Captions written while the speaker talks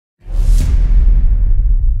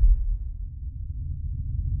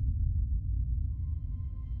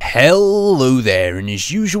Hello there, and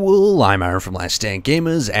as usual, I'm Aaron from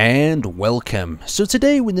LastStandGamers, and welcome. So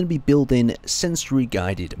today we're going to be building sensory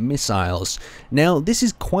guided missiles. Now this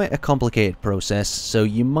is quite a complicated process, so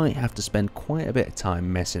you might have to spend quite a bit of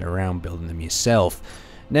time messing around building them yourself.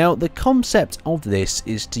 Now the concept of this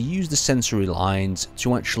is to use the sensory lines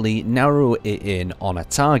to actually narrow it in on a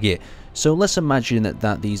target. So let's imagine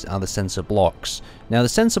that these are the sensor blocks. Now the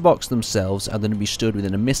sensor blocks themselves are going to be stood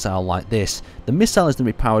within a missile like this. The missile is going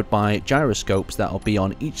to be powered by gyroscopes that will be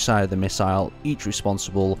on each side of the missile, each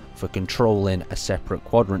responsible for controlling a separate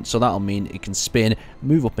quadrant. So that'll mean it can spin,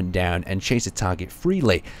 move up and down and chase a target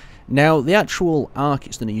freely. Now the actual arc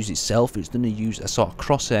it's going to use itself, it's going to use a sort of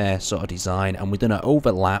crosshair sort of design, and we're going to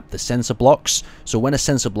overlap the sensor blocks. So when a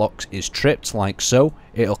sensor block is tripped like so,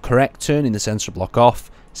 it'll correct turning the sensor block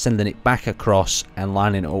off, sending it back across and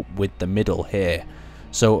lining it up with the middle here.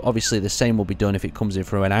 So obviously the same will be done if it comes in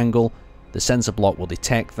through an angle. The sensor block will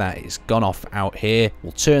detect that it's gone off out here,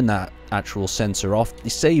 will turn that actual sensor off,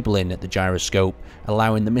 disabling the gyroscope,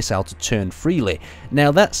 allowing the missile to turn freely.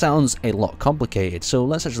 Now that sounds a lot complicated, so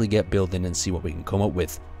let's actually get building and see what we can come up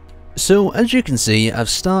with. So as you can see, I've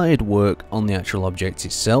started work on the actual object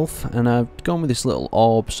itself, and I've gone with this little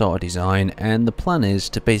orb sort of design, and the plan is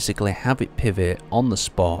to basically have it pivot on the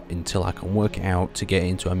spot until I can work it out to get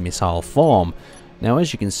into a missile form. Now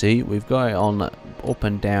as you can see, we've got it on up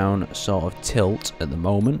and down sort of tilt at the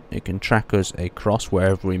moment. It can track us across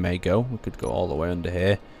wherever we may go. We could go all the way under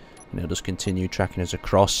here and it'll just continue tracking us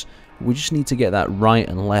across. We just need to get that right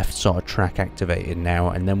and left sort of track activated now,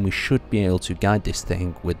 and then we should be able to guide this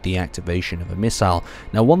thing with the activation of a missile.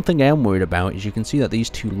 Now one thing I am worried about is you can see that these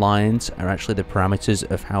two lines are actually the parameters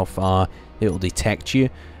of how far it will detect you.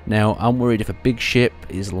 Now I'm worried if a big ship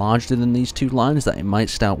is larger than these two lines that it might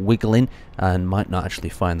start wiggling and might not actually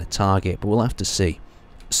find the target, but we'll have to see.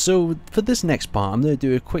 So for this next part I'm going to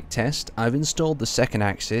do a quick test. I've installed the second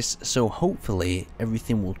axis, so hopefully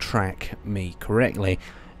everything will track me correctly.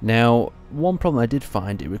 Now, one problem I did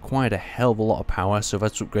find, it required a hell of a lot of power, so I've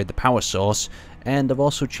had to upgrade the power source, and I've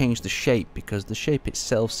also changed the shape because the shape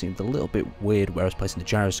itself seemed a little bit weird where I was placing the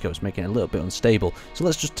gyroscopes, making it a little bit unstable. So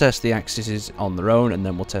let's just test the axes on their own and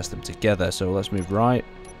then we'll test them together. So let's move right,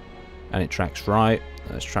 and it tracks right.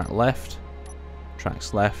 Let's track left,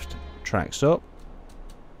 tracks up.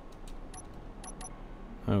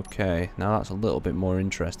 Okay, now that's a little bit more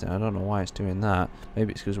interesting. I don't know why it's doing that.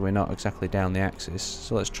 Maybe it's because we're not exactly down the axis.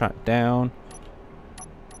 So let's track down.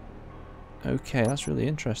 Okay, that's really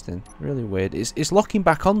interesting. Really weird. It's locking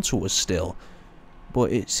back onto us still,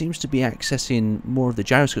 but it seems to be accessing more of the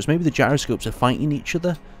gyroscopes. Maybe the gyroscopes are fighting each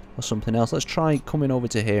other or something else. Let's try coming over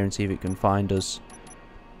to here and see if it can find us.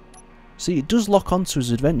 See, it does lock onto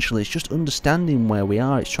us eventually. It's just understanding where we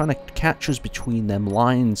are. It's trying to catch us between them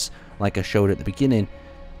lines like I showed at the beginning.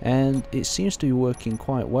 And it seems to be working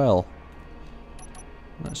quite well.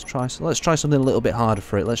 Let's try something a little bit harder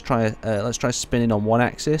for it. Let's try spinning on one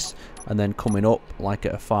axis and then coming up like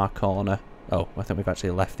at a far corner. Oh, I think we've actually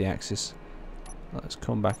left the axis. Let's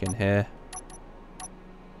come back in here.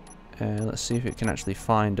 Let's see if it can actually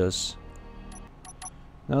find us.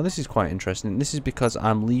 Now this is quite interesting. This is because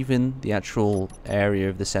I'm leaving the actual area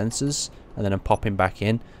of the sensors and then I'm popping back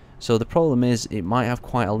in. So the problem is it might have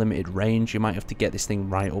quite a limited range. You might have to get this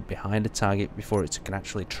thing right up behind a target before it can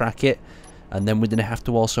actually track it. And then we're going to have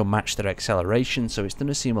to also match their acceleration, so it's going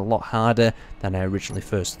to seem a lot harder than I originally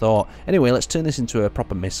first thought. Anyway, let's turn this into a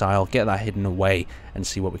proper missile, get that hidden away, and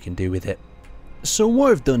see what we can do with it. So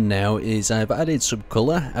what I've done now is I've added some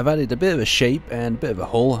colour, I've added a bit of a shape and a bit of a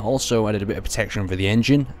hull, also added a bit of protection for the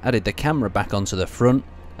engine, added the camera back onto the front,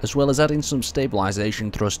 as well as adding some stabilization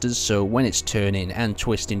thrusters, so when it's turning and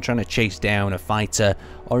twisting, trying to chase down a fighter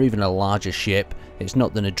or even a larger ship, it's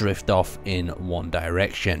not going to drift off in one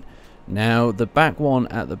direction. Now the back one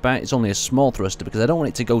at the back is only a small thruster because I don't want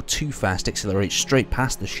it to go too fast, accelerate straight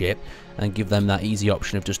past the ship and give them that easy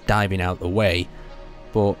option of just diving out the way,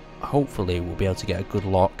 but hopefully we'll be able to get a good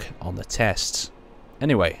lock on the tests.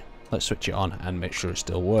 Anyway, let's switch it on and make sure it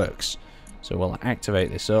still works. So we'll activate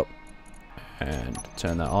this up and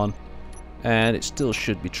turn that on, and it still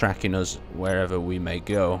should be tracking us wherever we may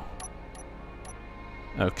go.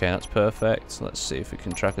 Okay, that's perfect. Let's see if it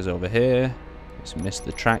can track us over here. It's missed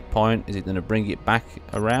the track point. Is it going to bring it back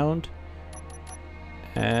around?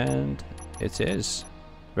 And it is.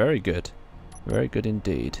 Very good. Very good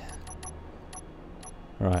indeed.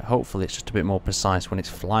 Right, hopefully it's just a bit more precise when it's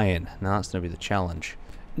flying. Now that's going to be the challenge.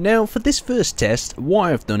 Now for this first test,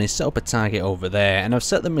 what I've done is set up a target over there, and I've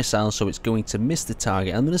set the missile so it's going to miss the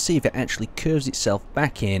target. I'm going to see if it actually curves itself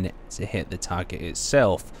back in to hit the target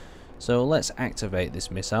itself. So let's activate this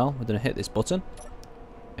missile. We're going to hit this button,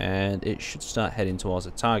 and it should start heading towards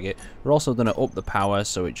the target. We're also going to up the power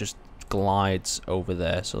so it just glides over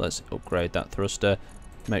there. So let's upgrade that thruster,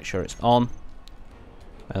 make sure it's on,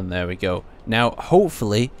 and there we go. Now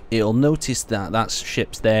hopefully it'll notice that that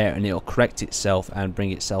ship's there and it'll correct itself and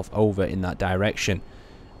bring itself over in that direction.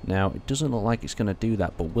 Now it doesn't look like it's going to do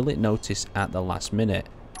that, but will it notice at the last minute?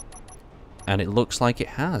 And it looks like it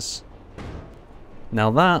has. Now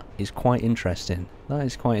that is quite interesting. That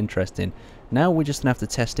is quite interesting. Now we're just going to have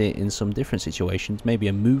to test it in some different situations, maybe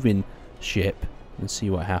a moving ship, and see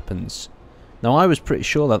what happens. Now I was pretty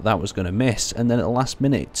sure that that was going to miss, and then at the last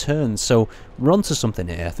minute it turns, so we're onto something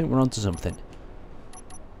here. I think we're onto something.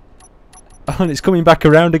 Oh, and it's coming back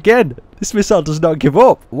around again. This missile does not give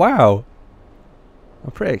up. Wow.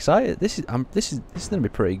 I'm pretty excited. This is going to be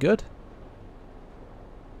pretty good.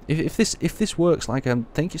 If this works like I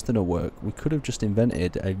think it's going to work, we could have just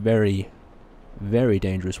invented a very, very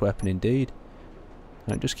dangerous weapon indeed.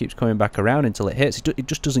 And it just keeps coming back around until it hits. It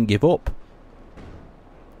just doesn't give up.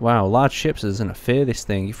 Wow, large ships doesn't fear this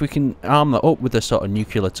thing. If we can arm that up with a sort of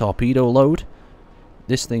nuclear torpedo load,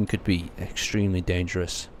 this thing could be extremely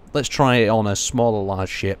dangerous. Let's try it on a smaller large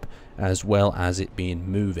ship as well as it being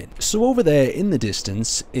moving. So over there in the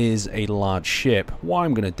distance is a large ship. What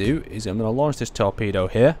I'm going to do is I'm going to launch this torpedo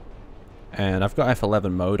here, and I've got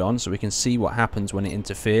F11 mode on so we can see what happens when it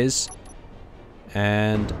interferes.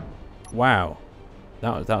 And wow,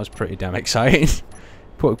 that was pretty damn exciting.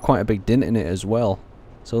 Put quite a big dent in it as well.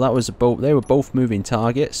 So that was they were both moving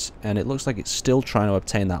targets, and it looks like it's still trying to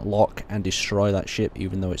obtain that lock and destroy that ship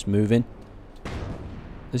even though it's moving.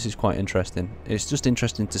 This is quite interesting. It's just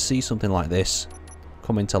interesting to see something like this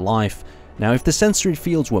come into life. Now if the sensory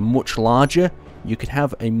fields were much larger, you could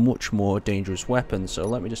have a much more dangerous weapon. So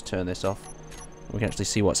let me just turn this off. We can actually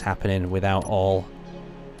see what's happening without all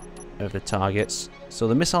of the targets. So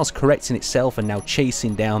the missile's correcting itself and now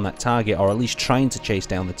chasing down that target, or at least trying to chase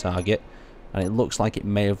down the target. And it looks like it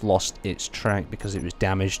may have lost its track because it was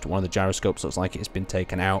damaged. One of the gyroscopes looks like it's been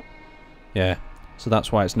taken out. Yeah. So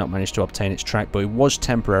that's why it's not managed to obtain its track, but it was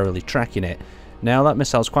temporarily tracking it. Now that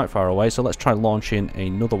missile's quite far away, so let's try launching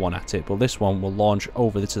another one at it. But this one will launch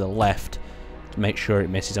over to the left to make sure it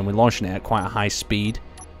misses, and we're launching it at quite a high speed.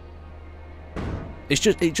 It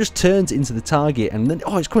just turns into the target, and then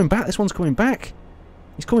it's coming back. This one's coming back.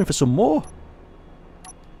 He's coming for some more.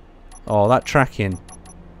 Oh, that tracking.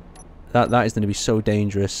 That is going to be so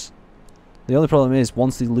dangerous. The only problem is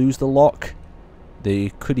once they lose the lock, they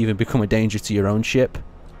could even become a danger to your own ship.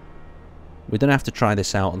 We're going to have to try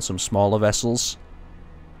this out on some smaller vessels,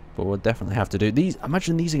 but we'll definitely have to do these.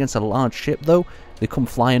 Imagine these against a large ship though. They come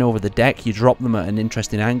flying over the deck, you drop them at an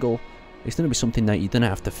interesting angle. It's going to be something that you don't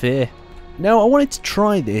have to fear. Now I wanted to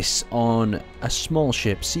try this on a small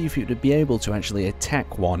ship, see if it would be able to actually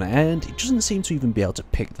attack one, and it doesn't seem to even be able to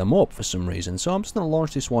pick them up for some reason. So I'm just going to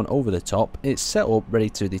launch this one over the top. It's set up ready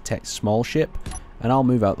to detect small ship, and I'll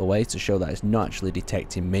move out the way to show that it's not actually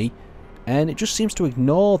detecting me. And it just seems to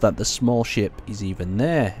ignore that the small ship is even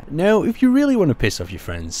there. Now, if you really want to piss off your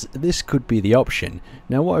friends, this could be the option.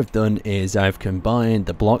 Now, what I've done is I've combined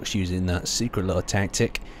the blocks using that secret little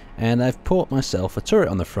tactic, and I've put myself a turret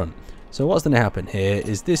on the front. So what's going to happen here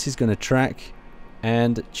is this is going to track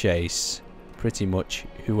and chase pretty much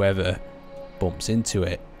whoever bumps into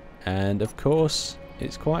it. And of course,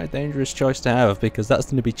 it's quite a dangerous choice to have, because that's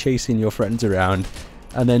going to be chasing your friends around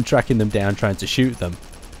and then tracking them down trying to shoot them.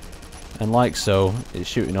 And like so, it's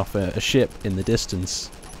shooting off a ship in the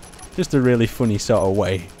distance. Just a really funny sort of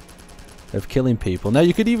way of killing people. Now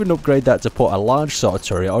you could even upgrade that to put a large sort of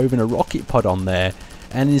turret or even a rocket pod on there,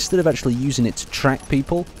 and instead of actually using it to track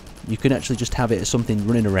people, you can actually just have it as something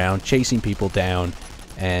running around, chasing people down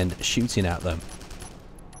and shooting at them.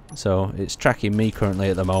 So it's tracking me currently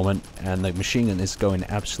at the moment, and the machine gun is going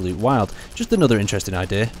absolute wild. Just another interesting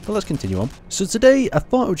idea, but let's continue on. So today I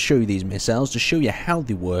thought I would show you these missiles to show you how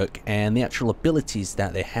they work and the actual abilities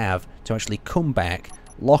that they have to actually come back,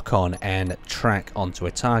 lock on and track onto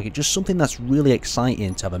a target. Just something that's really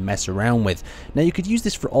exciting to have a mess around with. Now you could use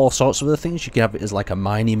this for all sorts of other things. You could have it as like a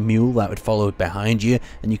mining mule that would follow behind you,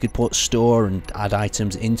 and you could put store and add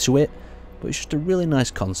items into it. But it's just a really nice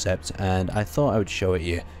concept, and I thought I would show it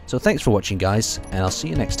you. So thanks for watching guys, and I'll see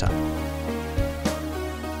you next time.